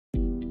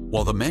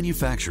While the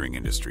manufacturing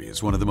industry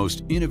is one of the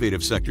most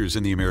innovative sectors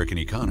in the American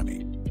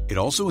economy, it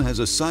also has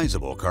a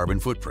sizable carbon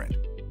footprint.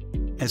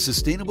 As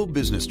sustainable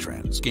business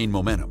trends gain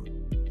momentum,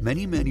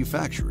 many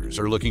manufacturers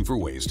are looking for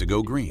ways to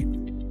go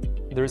green.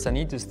 There is a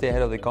need to stay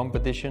ahead of the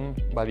competition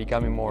by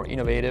becoming more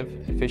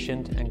innovative,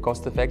 efficient, and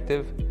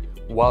cost-effective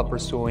while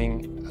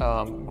pursuing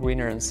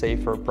greener and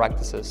safer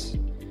practices.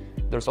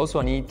 There's also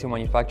a need to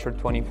manufacture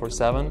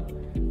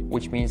 24/7,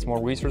 which means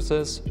more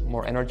resources,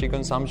 more energy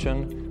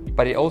consumption,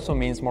 but it also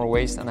means more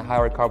waste and a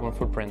higher carbon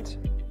footprint.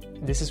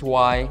 This is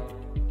why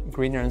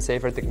greener and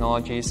safer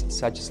technologies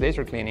such as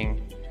laser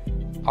cleaning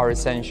are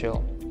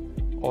essential.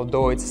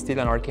 Although it's still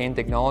an arcane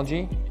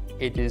technology,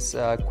 it is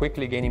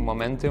quickly gaining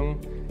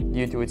momentum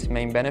due to its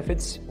main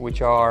benefits,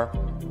 which are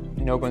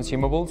no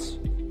consumables,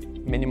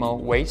 minimal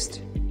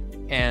waste,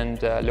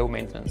 and low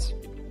maintenance.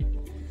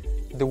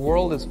 The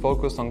world is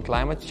focused on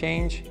climate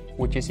change,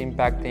 which is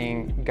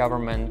impacting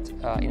government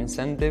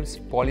incentives,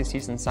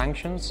 policies, and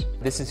sanctions.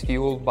 This is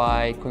fueled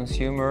by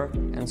consumer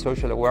and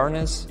social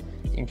awareness,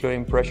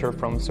 including pressure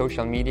from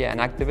social media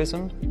and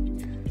activism.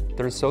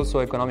 There are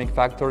socio-economic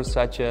factors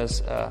such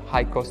as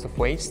high cost of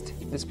waste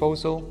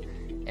disposal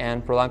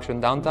and production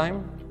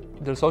downtime.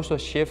 There's also a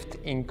shift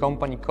in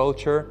company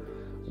culture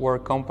where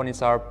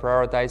companies are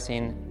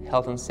prioritizing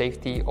health and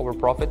safety over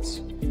profits.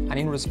 And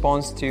in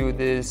response to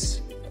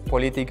these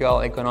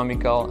political,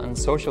 economical, and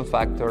social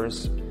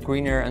factors,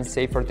 greener and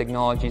safer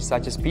technologies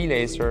such as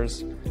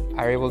PLasers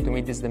are able to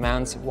meet these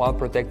demands while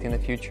protecting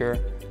the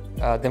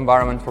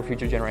environment for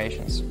future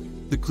generations.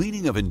 The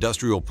cleaning of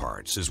industrial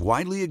parts is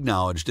widely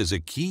acknowledged as a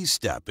key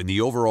step in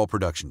the overall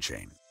production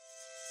chain.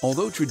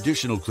 Although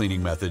traditional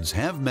cleaning methods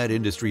have met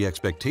industry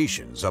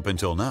expectations up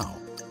until now,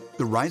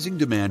 the rising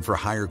demand for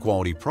higher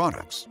quality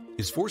products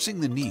is forcing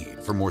the need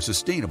for more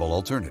sustainable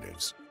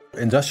alternatives.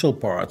 Industrial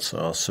parts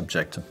are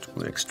subjected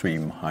to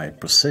extreme high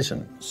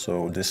precision,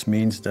 so this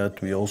means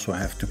that we also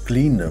have to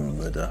clean them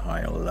with a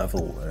higher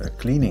level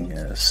cleaning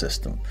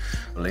system.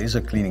 A laser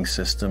cleaning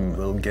system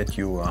will get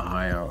you a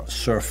higher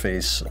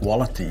surface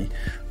quality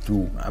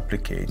to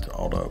applicate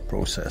other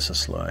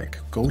processes like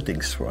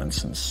coatings, for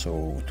instance.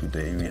 So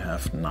today we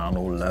have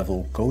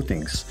nano-level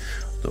coatings.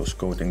 Those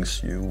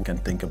coatings, you can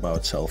think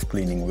about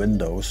self-cleaning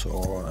windows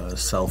or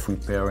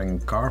self-repairing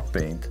car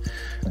paint.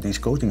 These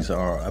coatings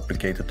are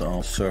applicated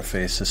on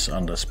surfaces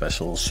under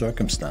special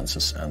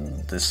circumstances,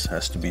 and this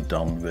has to be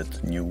done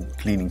with new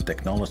cleaning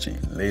technology.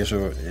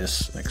 Laser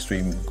is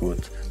extremely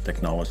good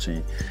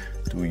technology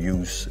to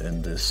use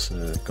in these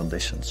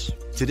conditions.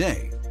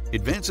 Today,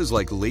 advances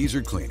like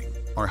laser cleaning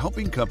are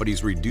helping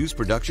companies reduce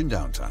production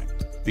downtime,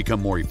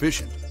 become more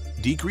efficient,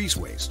 decrease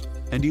waste,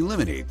 and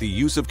eliminate the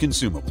use of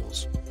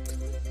consumables.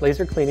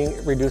 Laser cleaning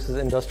reduces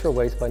industrial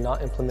waste by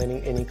not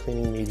implementing any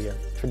cleaning media.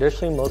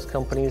 Traditionally, most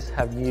companies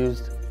have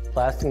used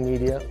plastic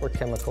media or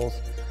chemicals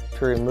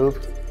to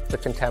remove the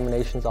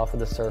contaminations off of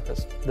the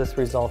surface. This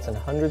results in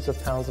hundreds of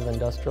pounds of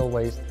industrial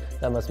waste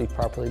that must be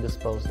properly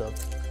disposed of.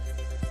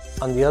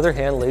 On the other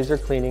hand, laser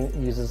cleaning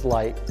uses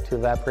light to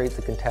evaporate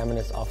the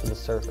contaminants off of the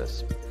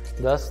surface.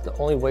 Thus, the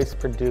only waste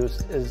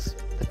produced is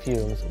the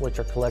fumes, which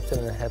are collected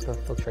in a HEPA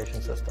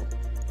filtration system.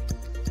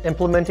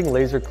 Implementing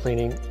laser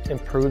cleaning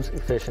improves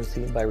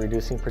efficiency by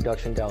reducing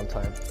production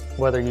downtime.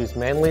 Whether used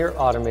manually or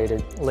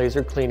automated,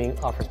 laser cleaning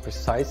offers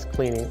precise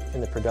cleaning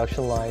in the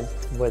production line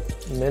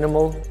with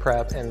minimal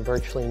prep and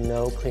virtually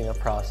no cleanup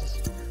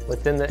process.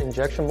 Within the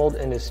injection mold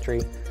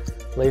industry,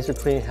 laser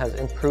cleaning has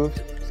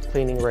improved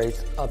cleaning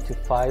rates up to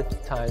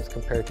 5 times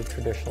compared to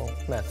traditional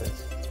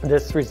methods.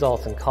 This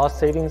results in cost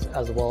savings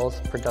as well as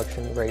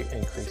production rate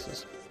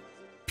increases.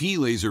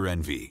 PLaser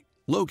NV,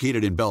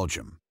 located in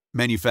Belgium,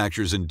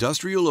 manufactures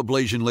industrial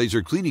ablation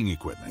laser cleaning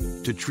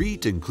equipment to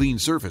treat and clean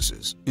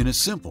surfaces in a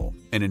simple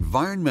and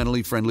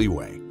environmentally friendly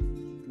way.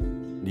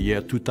 In the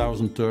year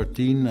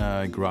 2013,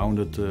 I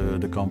grounded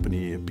the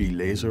company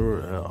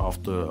PLaser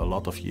after a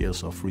lot of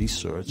years of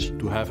research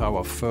to have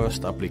our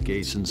first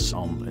applications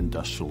on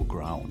industrial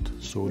ground.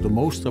 So the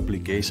most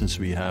applications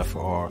we have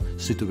are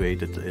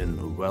situated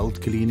in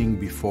weld cleaning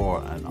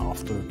before and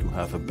after to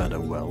have a better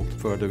weld.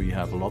 Further, we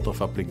have a lot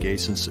of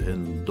applications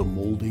in the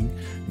molding,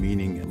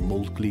 meaning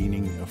mold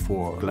cleaning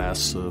for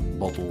glass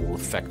bottle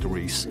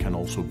factories, can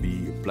also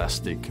be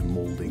plastic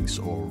moldings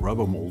or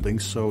rubber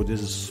moldings. So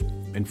this is,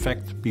 in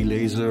fact,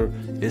 PLaser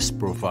is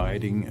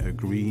providing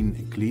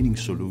green cleaning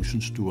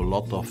solutions to a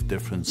lot of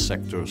different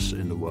sectors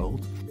in the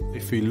world.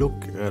 If we look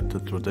at the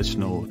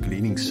traditional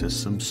cleaning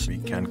systems, we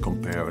can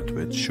compare it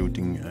with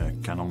shooting a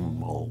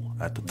cannonball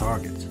at the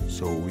target.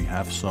 So we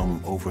have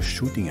some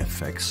overshooting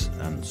effects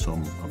and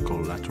some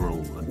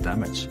collateral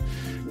damage.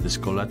 This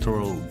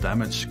collateral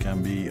damage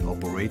can be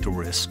operator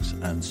risks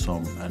and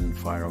some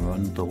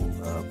environmental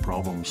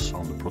problems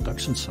on the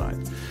production side.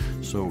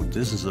 So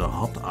this is a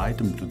hot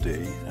item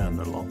today, and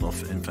a lot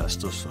of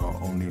investors are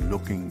only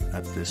looking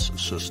at this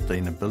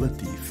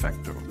sustainability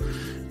factor.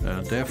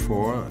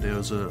 Therefore,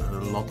 there's a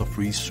lot of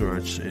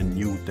research in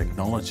new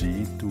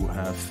technology to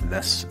have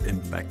less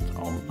impact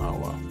on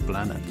our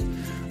planet.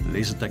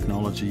 Laser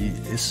technology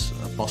is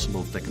a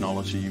possible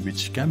technology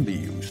which can be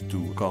used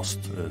to cost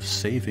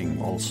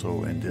saving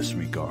also in this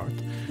regard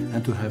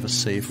and to have a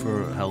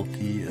safer,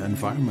 healthy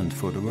environment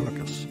for the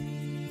workers.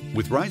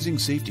 With rising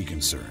safety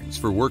concerns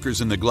for workers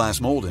in the glass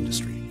mold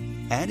industry,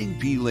 adding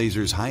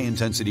PLaser's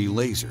high-intensity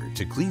laser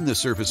to clean the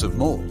surface of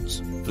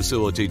molds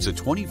facilitates a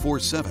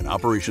 24/7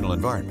 operational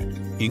environment,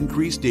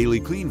 increased daily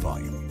clean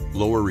volume,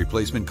 lower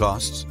replacement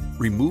costs,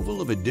 removal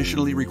of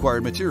additionally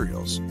required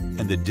materials,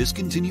 and the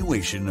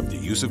discontinuation of the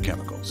use of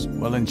chemicals.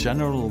 Well, in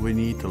general, we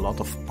need a lot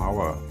of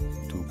power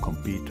to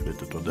compete with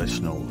the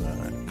traditional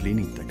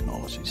cleaning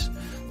technologies.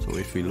 So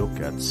if we look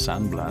at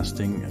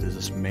sandblasting, this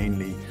is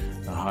mainly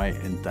a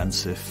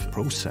high-intensive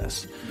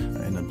process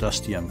in a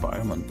dusty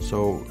environment.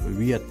 So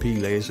we at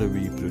PLaser,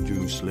 we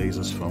produce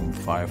lasers from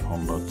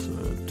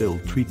 500 till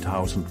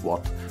 3000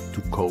 watt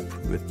to cope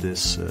with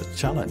this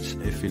challenge.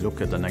 If we look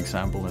at an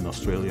example in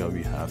Australia,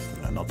 we have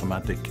an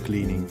automatic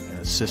cleaning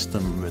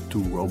system with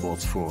 2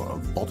 robots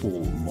for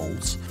bottle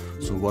molds.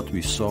 So what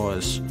we saw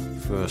is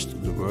first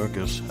the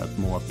workers had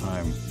more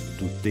time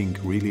to think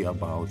really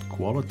about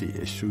quality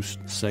issues.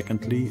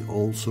 Secondly,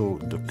 also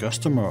the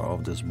customer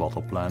of this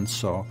bottle plant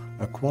saw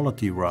a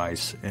quality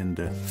rise in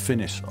the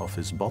finish of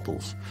his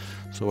bottles.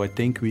 So I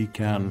think we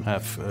can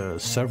have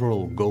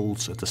several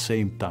goals at the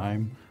same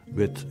time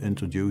with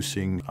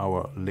introducing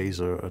our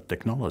laser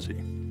technology.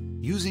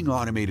 Using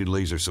automated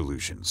laser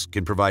solutions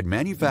can provide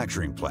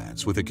manufacturing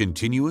plants with a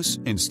continuous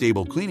and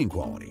stable cleaning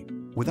quality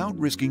without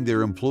risking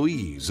their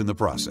employees in the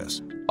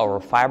process. Our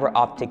fiber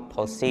optic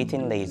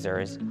pulsating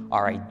lasers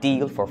are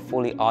ideal for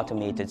fully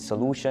automated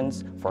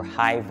solutions for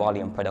high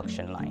volume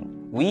production line.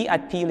 We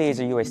at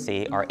PLaser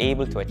USA are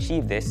able to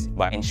achieve this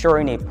by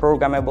ensuring a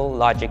programmable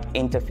logic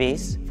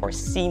interface for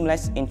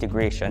seamless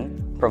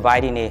integration,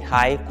 providing a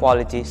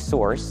high-quality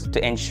source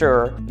to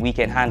ensure we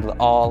can handle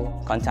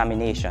all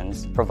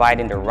contaminations,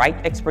 providing the right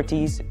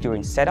expertise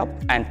during setup,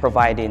 and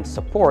providing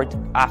support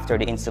after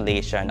the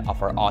installation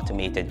of our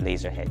automated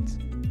laser heads.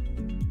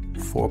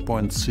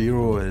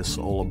 4.0 is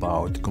all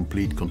about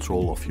complete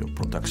control of your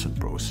production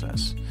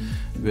process.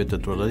 With the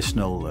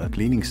traditional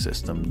cleaning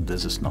system,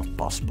 this is not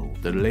possible.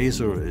 The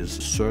laser is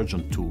a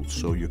surgeon tool,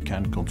 so you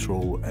can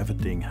control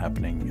everything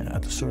happening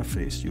at the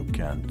surface. You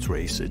can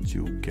trace it,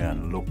 you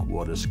can look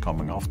what is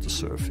coming off the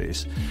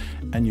surface,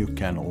 and you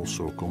can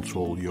also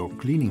control your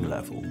cleaning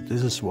level.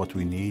 This is what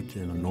we need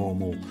in a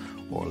normal,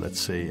 or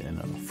let's say in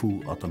a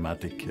full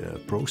automatic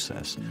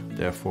process.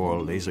 Therefore,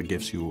 laser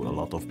gives you a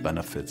lot of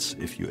benefits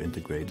if you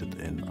integrate it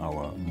in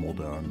our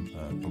modern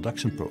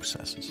production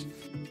processes.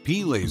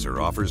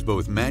 PLaser offers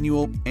both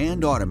manual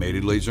and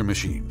automated laser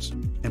machines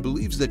and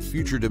believes that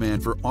future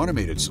demand for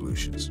automated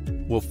solutions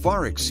will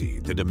far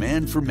exceed the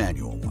demand for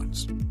manual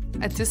ones.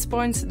 At this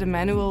point, the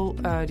manual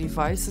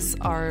devices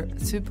are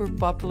super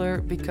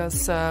popular because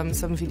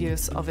some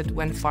videos of it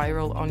went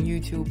viral on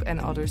YouTube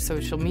and other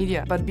social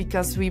media. But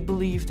because we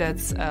believe that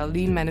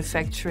lean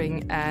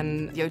manufacturing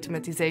and the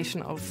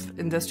automatization of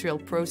industrial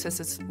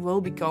processes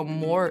will become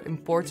more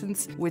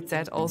important, with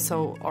that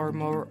also our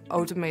more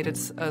automated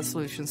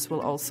solutions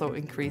will also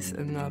increase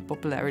in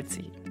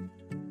popularity.